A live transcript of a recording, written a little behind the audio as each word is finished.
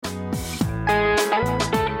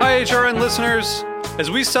HRN listeners.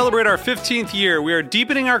 As we celebrate our 15th year, we are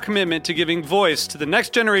deepening our commitment to giving voice to the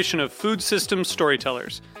next generation of food systems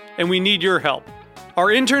storytellers, and we need your help. Our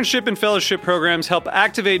internship and fellowship programs help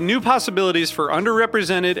activate new possibilities for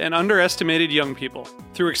underrepresented and underestimated young people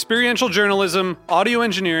through experiential journalism, audio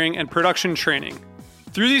engineering, and production training.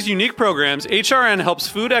 Through these unique programs, HRN helps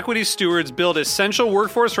food equity stewards build essential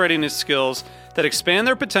workforce readiness skills that expand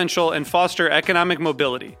their potential and foster economic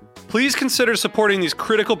mobility. Please consider supporting these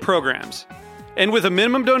critical programs. And with a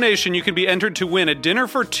minimum donation, you can be entered to win a dinner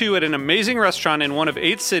for two at an amazing restaurant in one of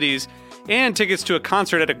 8 cities and tickets to a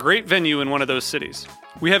concert at a great venue in one of those cities.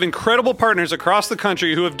 We have incredible partners across the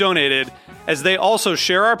country who have donated, as they also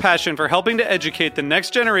share our passion for helping to educate the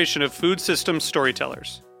next generation of food systems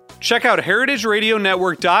storytellers. Check out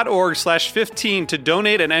heritageradionetwork.org/15 to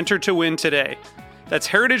donate and enter to win today. That's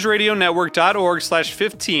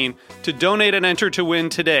heritageradionetwork.org/15 to donate and enter to win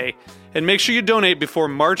today. And make sure you donate before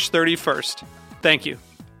March 31st. Thank you.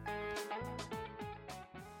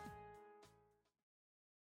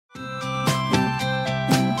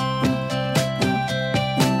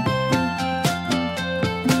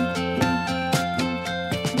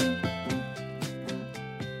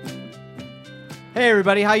 Hey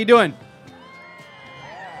everybody, how you doing?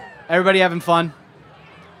 Everybody having fun?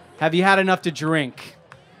 Have you had enough to drink?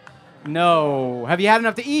 No. Have you had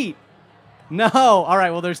enough to eat? No. All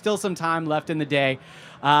right, well, there's still some time left in the day.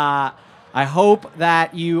 I hope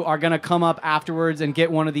that you are going to come up afterwards and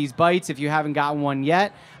get one of these bites if you haven't gotten one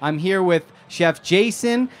yet. I'm here with Chef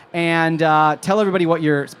Jason, and tell everybody what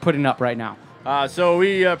you're putting up right now. So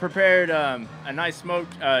we prepared a nice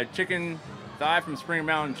smoked chicken thigh from Spring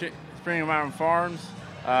Mountain Farms.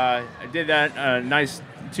 I did that nice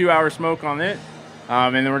 2-hour smoke on it.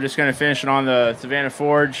 And then we're just going to finish it on the Savannah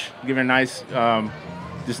Forge, give it a nice,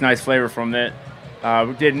 just nice flavor from it.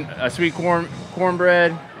 We did a sweet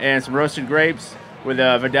cornbread and some roasted grapes with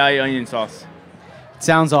a Vidalia onion sauce.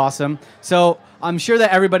 Sounds awesome. So I'm sure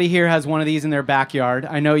that everybody here has one of these in their backyard.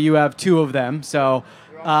 I know you have 2 of them, so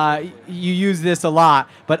you use this a lot.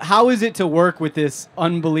 But how is it to work with this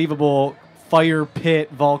unbelievable fire pit,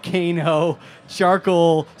 volcano,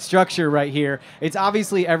 charcoal structure right here? It's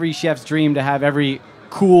obviously every chef's dream to have every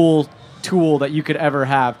cool tool that you could ever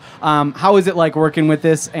have. How is it like working with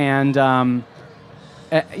this? And and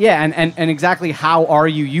exactly how are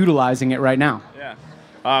you utilizing it right now? Yeah,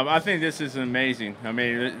 I think this is amazing. I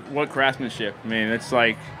mean, what craftsmanship. I mean, it's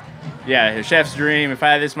like, yeah, a chef's dream. If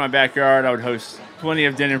I had this in my backyard, I would host plenty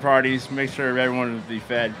of dinner parties, make sure everyone would be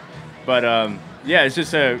fed. But yeah, it's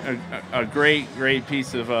just a great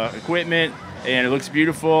piece of equipment, and it looks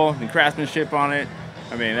beautiful, and craftsmanship on it.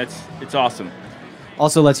 I mean, it's awesome.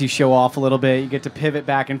 Also lets you show off a little bit. You get to pivot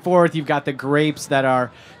back and forth. You've got the grapes that are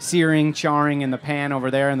searing, charring in the pan over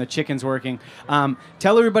there, and the chicken's working.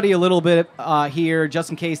 Tell everybody a little bit here, just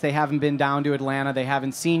in case they haven't been down to Atlanta, they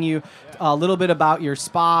haven't seen you, a little bit about your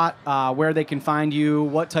spot, where they can find you,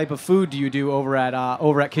 what type of food do you do over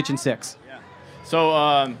at Kitchen 6? So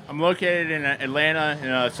I'm located in Atlanta in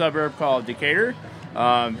a suburb called Decatur,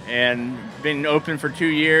 and been open for 2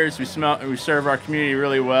 years. We serve our community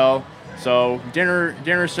really well. So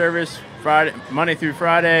dinner service Monday through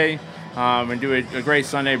Friday, and do a great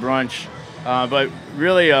Sunday brunch. But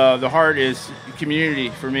really, the heart is community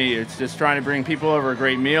for me. It's just trying to bring people over a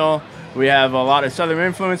great meal. We have a lot of Southern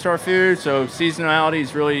influence to our food, so seasonality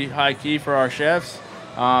is really high key for our chefs.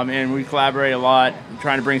 And we collaborate a lot,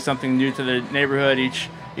 trying to bring something new to the neighborhood each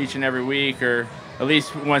and every week, or at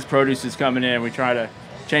least once produce is coming in, we try to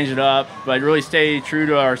change it up, but really stay true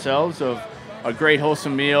to ourselves of a great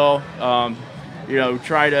wholesome meal. Try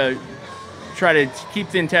to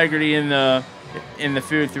keep the integrity in the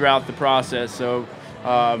food throughout the process. So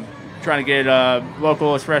trying to get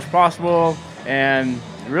local as fresh as possible, and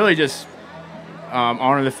really just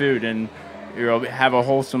honor the food and have a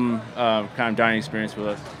wholesome kind of dining experience with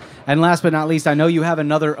us. And last but not least, I know you have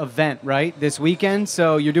another event, right, this weekend.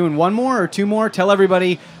 So you're doing 1 more or 2 more? Tell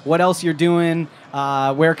everybody what else you're doing.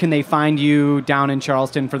 Where can they find you down in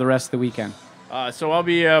Charleston for the rest of the weekend? So I'll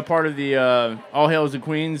be part of the All Hails the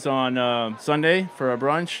Queens on Sunday for a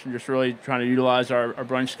brunch. I'm just really trying to utilize our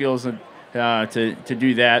brunch skills to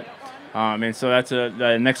do that. And so that's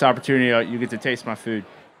the next opportunity you get to taste my food.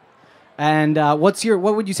 And what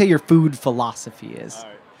would you say your food philosophy is? All right.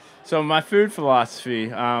 So my food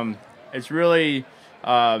philosophy, it's really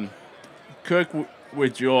cook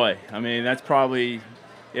with joy. I mean, that's probably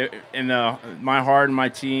in my heart and my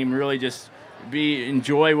team, really just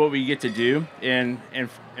enjoy what we get to do, and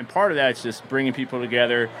part of that is just bringing people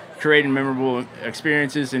together, creating memorable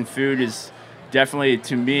experiences. And food is definitely,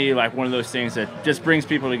 to me, like one of those things that just brings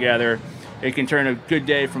people together. it can turn a good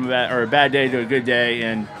day from a bad day to a good day,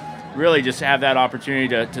 and really just have that opportunity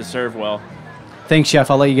to serve well. Thanks, Chef.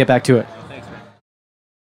 I'll let you get back to it. Thanks, man.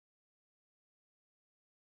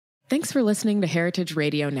 Thanks for listening to Heritage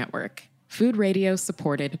Radio Network, food radio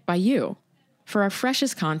supported by you. For our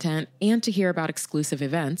freshest content and to hear about exclusive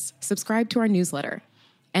events, subscribe to our newsletter.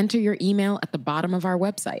 Enter your email at the bottom of our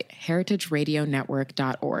website,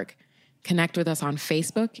 heritageradionetwork.org. Connect with us on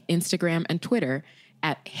Facebook, Instagram, and Twitter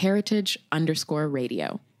at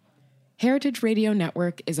heritage_radio. Heritage Radio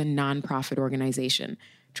Network is a nonprofit organization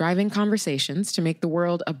driving conversations to make the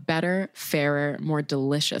world a better, fairer, more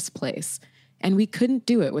delicious place. And we couldn't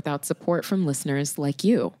do it without support from listeners like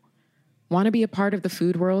you. Want to be a part of the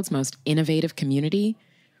food world's most innovative community?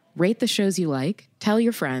 Rate the shows you like, tell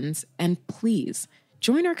your friends, and please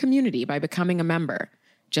join our community by becoming a member.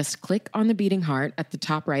 Just click on the beating heart at the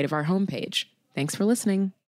top right of our homepage. Thanks for listening.